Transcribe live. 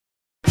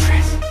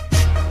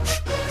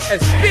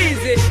It's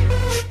easy.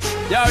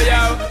 Yo,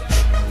 yo,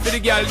 for the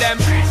girl them.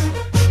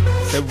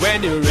 So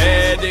when you're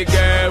ready,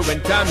 girl, when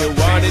time you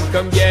want it,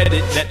 come get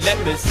it. Let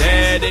me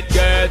set it,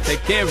 girl.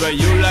 Take care of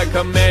you like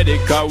a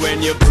medic. Cause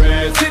when you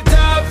press it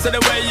up, so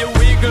the way you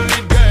wiggle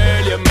it,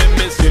 girl, you make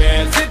me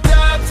stress it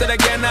up. So I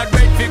cannot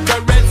wait to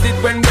caress it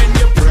when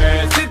you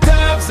press it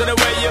up. So the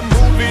way you're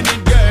moving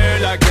it,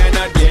 girl, I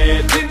cannot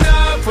get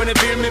enough. When you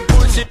feel me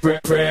push it,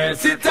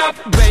 press it up,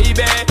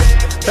 baby.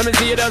 Let me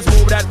see you just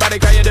move that body,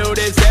 cause you do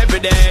this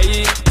every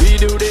day. We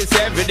do this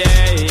every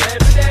day.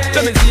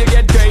 Let me see you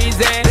get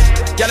crazy.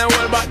 Can I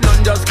hold back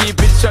none, just keep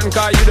it shut,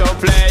 cause you don't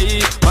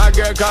play. My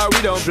girl, cause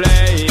we don't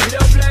play.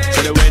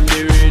 So that when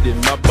you read in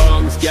my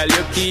bunks, girl,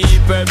 you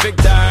keep perfect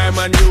time.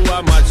 And you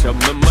are much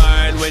on my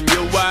mind. When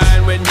you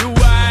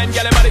whine,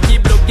 girl, your body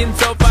keep looking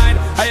so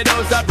fine. How you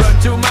don't stop run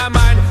through my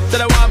mind.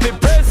 So I want me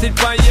press it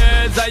for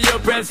years, and you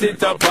press it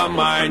up on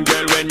mine.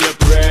 Girl, when you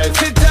press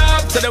it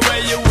up, so the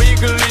way you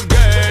wiggle it,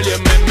 girl, you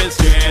make me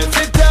stress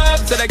it up.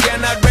 So I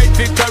cannot wait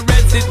to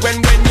caress it when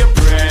you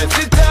press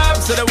it up.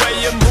 So the way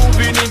you're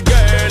moving it,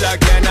 girl, I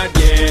cannot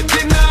get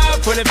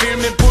enough. When you feel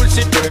me push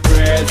it,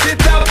 press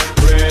it up,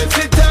 press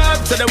it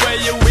up. So the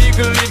way you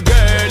wiggle it,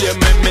 girl, you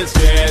make me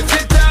stress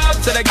it up.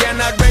 So I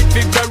cannot wait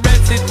to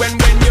caress it when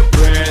you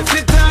press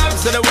it up.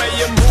 So the way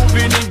you're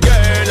moving it,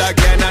 girl, I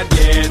cannot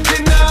get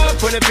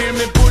enough. When you feel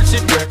me push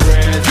it,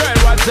 press. Girl,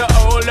 what's the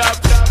hold up?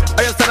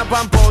 I just stand up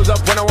and pose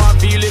up. When I want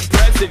to feel it,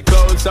 press it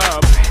close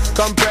up.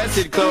 Compress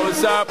it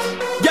close up.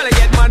 Girl, I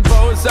get man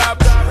pose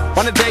up.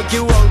 Wanna take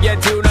you home,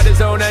 get you to the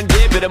zone and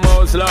give you the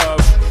most love.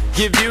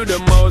 Give you the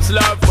most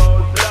love.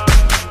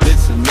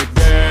 Listen me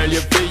girl,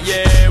 you feel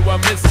yeah what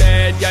me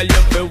said. Girl,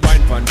 you feel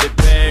wine from the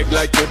peg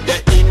like you're the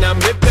in on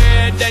me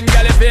bed. Then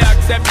girl, if you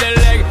accept the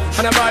leg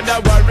and I'm about to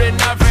worry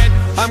not fret,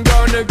 I'm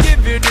gonna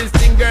give you this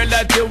thing, girl,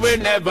 that you will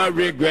never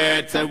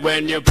regret. And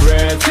when you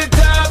press it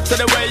up, so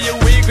the way you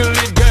wiggle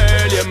it,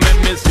 girl, you make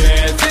me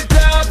stress it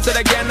up. So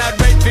I cannot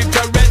wait to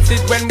caress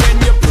it when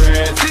you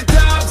press it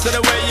up. So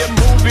the way you're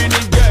moving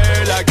it,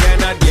 girl, I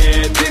cannot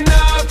get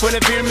enough. When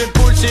you feel me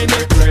pushing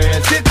it,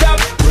 press it up,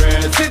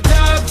 press it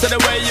up. So the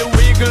way you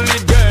wiggle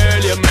it,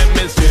 girl, you make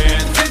me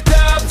stress it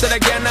up. So I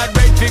cannot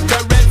wait to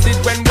caress it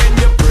when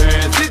you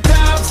press it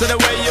up. So the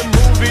way you're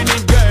moving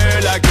it,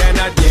 girl, I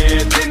cannot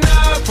get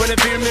enough. When you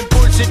feel me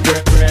push it,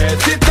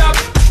 press it up.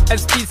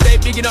 SP say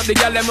bigging up the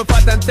girl, them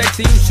fat and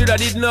sexy. You shoulda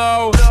did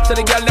know. So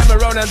the girl them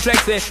around and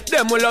flexy.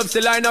 Them will love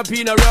to line up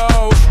in a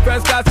row.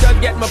 First class girls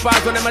get my pass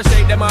when them a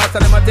shake them ass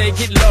and them a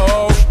take it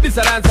low. This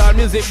a dancehall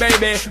music,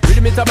 baby.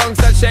 Rhythm it a bounce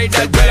and shake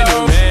that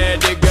jello. When you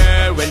ready,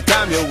 girl, when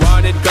time you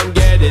want it, come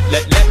get it.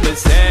 Let me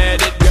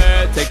set it,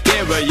 girl. Take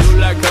care of you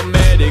like a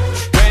medic.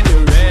 When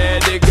you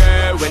ready,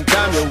 girl, when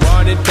time you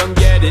want it, come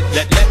get it.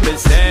 Let me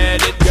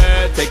set it,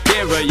 girl. Take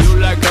care of you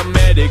like a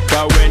medic.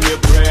 Cause when you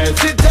press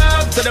it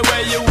up, so the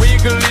way you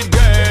wiggle it,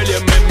 girl, you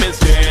make me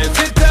stress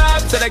it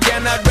up. So I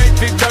cannot wait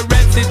to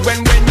caress it when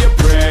you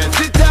press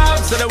it up.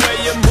 So the way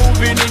you're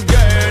moving it,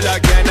 girl, I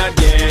cannot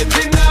get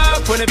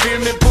enough. When you feel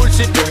me push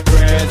it,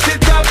 press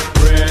it up,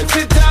 press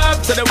it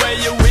up. So the way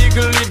you